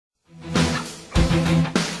Hello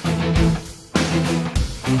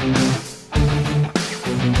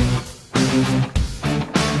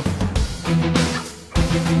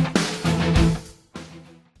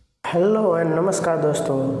and नमस्कार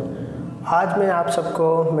दोस्तों। आज मैं आप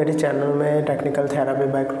सबको मेरे चैनल में टेक्निकल थेरेपी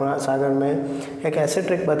बाय कृणाल सागर में एक ऐसी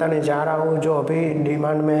ट्रिक बताने जा रहा हूँ जो अभी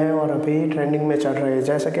डिमांड में है और अभी ट्रेंडिंग में चल रही है।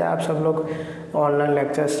 जैसे कि आप सब लोग ऑनलाइन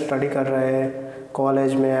लेक्चर स्टडी कर रहे हैं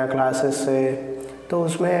कॉलेज में या क्लासेस से, तो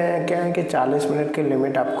उसमें क्या है कि 40 मिनट की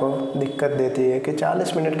लिमिट आपको दिक्कत देती है कि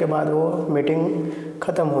 40 मिनट के बाद वो मीटिंग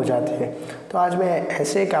ख़त्म हो जाती है। तो आज मैं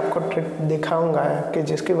ऐसे एक आपको ट्रिक दिखाऊंगा कि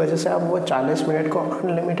जिसकी वजह से आप वो 40 मिनट को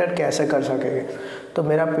अनलिमिटेड कैसे कर सकेंगे। तो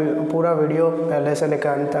मेरा पूरा वीडियो पहले से लेकर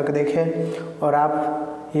अंत तक देखें और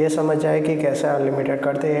आप ये समझ जाए कि कैसे अनलिमिटेड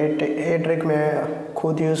करते हैं। ये ट्रिक मैं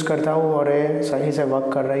खुद यूज़ करता हूँ और ये सही से वर्क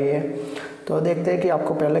कर रही है। तो देखते हैं कि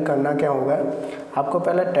आपको पहले करना क्या होगा। आपको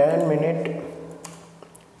पहले 10 मिनट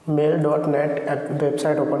mail.net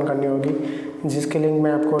वेबसाइट ओपन करनी होगी, जिसकी लिंक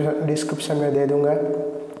मैं आपको डिस्क्रिप्शन में दे दूंगा।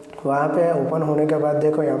 वहाँ पे ओपन होने के बाद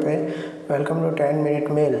देखो यहाँ पे वेलकम टू 10 मिनट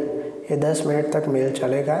मेल, ये 10 मिनट तक मेल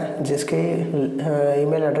चलेगा, जिसकी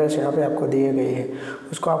ईमेल एड्रेस यहाँ पे आपको दी गई है।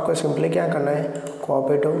 उसको आपको सिंपली क्या करना है,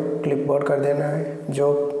 कॉपी टू क्लिपबोर्ड कर देना है,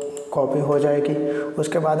 जो कॉपी हो जाएगी।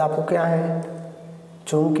 उसके बाद आपको क्या है,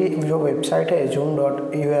 जूम की जो वेबसाइट है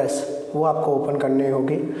zoom.us वो आपको ओपन करनी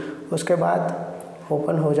होगी। उसके बाद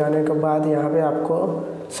ओपन हो जाने के बाद यहाँ पे आपको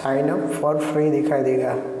साइन अप फॉर फ्री दिखाई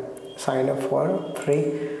देगा, साइन अप फॉर फ्री।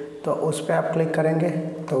 तो उस पर आप क्लिक करेंगे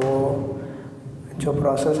तो जो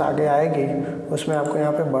प्रोसेस आगे आएगी उसमें आपको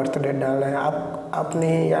यहाँ पे बर्थ डेट डालना है। आप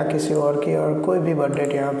अपनी या किसी और की और कोई भी बर्थ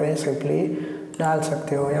डेट यहाँ पे सिंपली डाल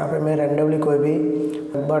सकते हो। यहाँ पे मैं रैंडमली कोई भी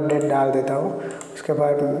बर्थ डेट डाल देता हूँ। उसके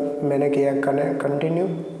बाद मैंने किया कंटिन्यू।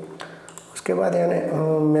 उसके बाद यानी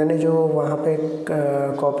मैंने जो वहाँ पे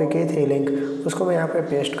कॉपी की थी लिंक, उसको मैं यहाँ पे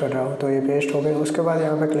पेस्ट कर रहा हूँ, तो ये पेस्ट हो गई। उसके बाद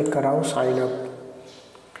यहाँ पे क्लिक कर रहा हूँ साइन अप।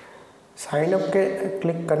 साइन अप के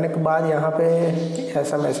क्लिक करने के बाद यहाँ पे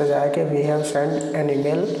ऐसा मैसेज आया कि we have send an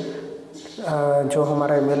email. जो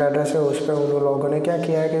हमारा ईमेल एड्रेस है उस पर उन लोगों ने क्या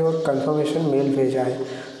किया है कि वो कंफर्मेशन मेल भेजा है।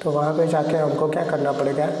 तो वहाँ पे जाके हमको क्या करना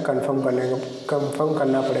पड़ेगा, कंफर्म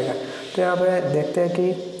करना पड़ेगा। तो यहाँ पे देखते हैं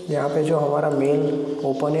कि यहाँ पे जो हमारा मेल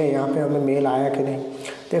ओपन है, यहाँ पे हमें मेल आया कि नहीं।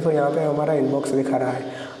 देखो यहाँ पे हमारा इनबॉक्स दिखा रहा है।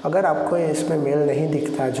 अगर आपको इसमें मेल नहीं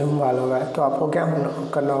दिखता जूम वालों का, तो आपको क्या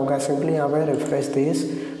करना होगा, सिंपली यहाँ पे रिफ्रेश दिस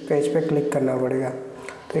पेज पे क्लिक करना पड़ेगा।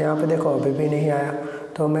 तो यहाँ पे देखो अभी भी नहीं आया।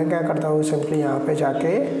 तो मैं क्या करता हूँ, सिंपली यहाँ पे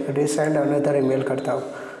जाके रीसेंड अनदर ईमेल करता हूँ।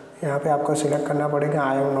 यहाँ पे आपको सिलेक्ट करना पड़ेगा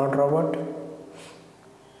I am not robot.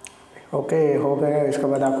 Okay हो गया। इसके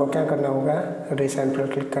बाद आपको क्या करना होगा, रीसेंड पर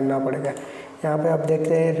क्लिक करना पड़ेगा। यहाँ पे आप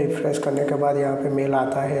देखते हैं रिफ्रेश करने के बाद यहाँ पे मेल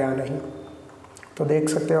आता है या नहीं। तो देख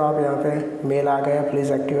सकते हो आप यहाँ पे मेल आ गया,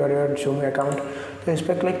 please activate your zoom account. तो इस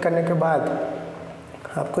पर क्लिक करने के बाद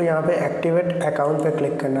आपको यहाँ पे एक्टिवेट अकाउंट पे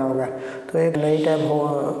क्लिक करना होगा। तो एक नई टैब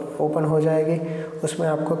ओपन हो जाएगी। उसमें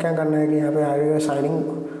आपको क्या करना है कि यहाँ पे are you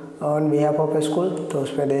signing on behalf of A school, तो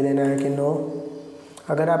उस पर दे देना है कि नो।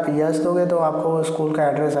 अगर आप यस दोगे तो आपको स्कूल का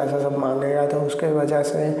एड्रेस ऐसा सब मांगेगा, तो उसके वजह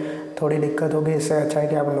से थोड़ी दिक्कत होगी। इससे अच्छा है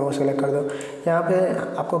कि आप नो सेलेक्ट कर दो। यहाँ पे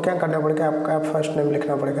आपको क्या करना पड़ेगा, आपका फर्स्ट नेम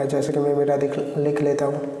लिखना पड़ेगा। जैसे कि मैं मेरा लिख लेता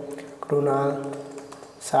हूँ, कृणाल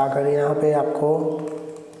सागर। यहाँ पे आपको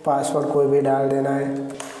पासवर्ड कोई भी डाल देना है।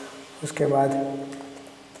 उसके बाद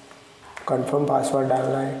कंफर्म पासवर्ड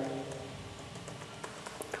डालना है।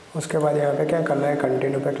 उसके बाद यहाँ पे क्या करना है,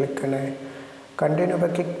 कंटिन्यू पे क्लिक करना है। कंटिन्यू पे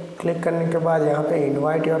क्लिक करने के बाद यहाँ पे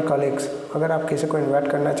इनवाइट योर कलीग्स, अगर आप किसी को इनवाइट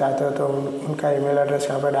करना चाहते हो तो उनका ईमेल एड्रेस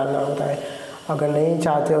यहाँ पे डालना होता है। अगर नहीं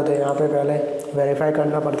चाहते हो तो यहाँ पे पहले वेरीफाई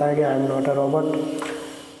करना पड़ता है कि I am not a robot.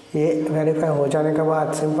 ये वेरीफाई हो जाने के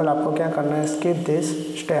बाद सिंपल आपको क्या करना है, स्किप दिस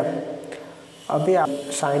स्टेप। अभी आप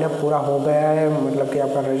साइन अप पूरा हो गया है, मतलब कि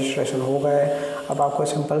आपका रजिस्ट्रेशन हो गया है। अब आपको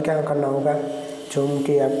सिंपल क्या करना होगा, जूम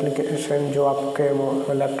की एप्लीकेशन जो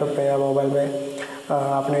आपके लैपटॉप पे या मोबाइल में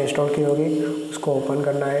आपने इंस्टॉल की होगी, उसको ओपन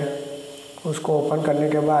करना है। उसको ओपन करने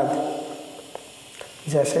के बाद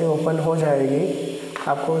जैसे ही ओपन हो जाएगी,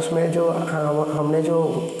 आपको उसमें जो हमने जो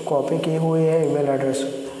कॉपी की हुई है ईमेल एड्रेस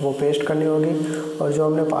वो पेस्ट करनी होगी। और जो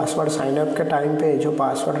हमने पासवर्ड साइन अप के टाइम पे जो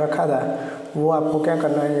पासवर्ड रखा था वो आपको क्या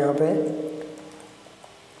करना है, यहाँ पे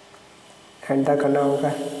एंटर करना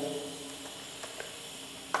होगा।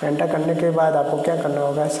 एंटर करने के बाद आपको क्या करना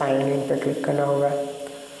होगा, साइन इन पे क्लिक करना होगा।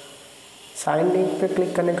 साइन इन पे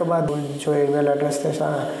क्लिक करने के बाद जो ईमेल एड्रेस था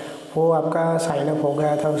वो आपका साइन अप हो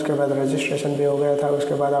गया था। उसके बाद रजिस्ट्रेशन भी हो गया था।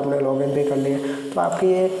 उसके बाद आपने लॉगिन भी कर लिया। तो आपकी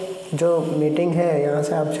ये जो मीटिंग है, यहाँ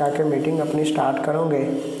से आप जाके मीटिंग अपनी स्टार्ट करोगे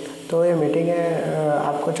तो ये मीटिंग है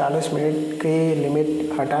आपको 40 मिनट की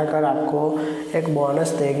लिमिट हटाकर आपको एक बोनस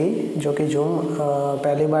देगी, जो कि जूम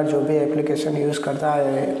पहली बार जो भी एप्लीकेशन यूज़ करता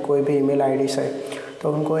है कोई भी ईमेल आईडी से,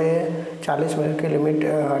 तो उनको ये 40 मिनट की लिमिट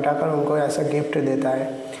हटाकर उनको ऐसा गिफ्ट देता है।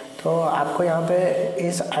 तो आपको यहाँ पे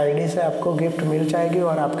इस आईडी से आपको गिफ्ट मिल जाएगी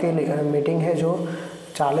और आपकी मीटिंग है जो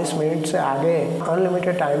 40 मिनट से आगे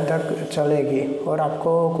अनलिमिटेड टाइम तक चलेगी और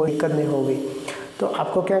आपको कोई दिक्कत नहीं होगी। तो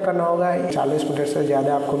आपको क्या करना होगा, 40 मिनट से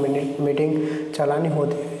ज़्यादा आपको मीटिंग चलानी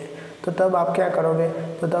होती है, तो तब आप क्या करोगे,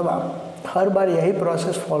 तो तब आप हर बार यही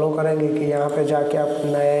प्रोसेस फॉलो करेंगे कि यहाँ पे जाके आप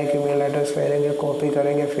नया एक ईमेल एड्रेस ले लेंगे, कॉपी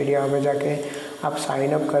करेंगे, फिर यहाँ पे जाके आप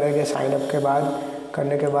साइन अप करेंगे। साइन अप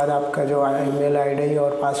करने के बाद आपका जो ईमेल आईडी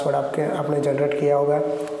और पासवर्ड आपने जनरेट किया होगा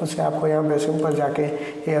उससे आपको यहाँ पे सिंपल जाके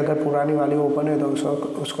ये अगर पुरानी वाली ओपन है तो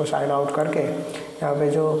उसको साइन आउट करके यहाँ पे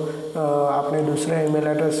जो आपने दूसरे ईमेल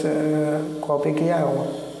एड्रेस कॉपी किया है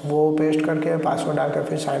वो पेस्ट करके पासवर्ड डाल के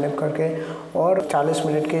फिर साइन अप करके और 40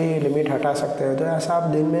 मिनट की लिमिट हटा सकते हो। तो ऐसा आप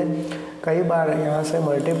दिन में कई बार यहाँ से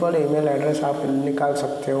मल्टीपल ईमेल एड्रेस आप निकाल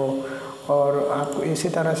सकते हो और आप इसी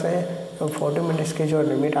तरह से 40 मिनट्स की जो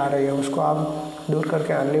लिमिट आ रही है उसको आप दूर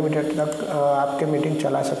करके अनलिमिटेड तक आपके मीटिंग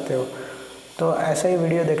चला सकते हो। तो ऐसे ही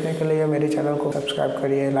वीडियो देखने के लिए मेरे चैनल को सब्सक्राइब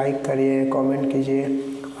करिए, लाइक करिए, कमेंट कीजिए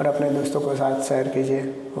और अपने दोस्तों के साथ शेयर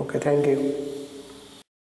कीजिए। Okay, thank you.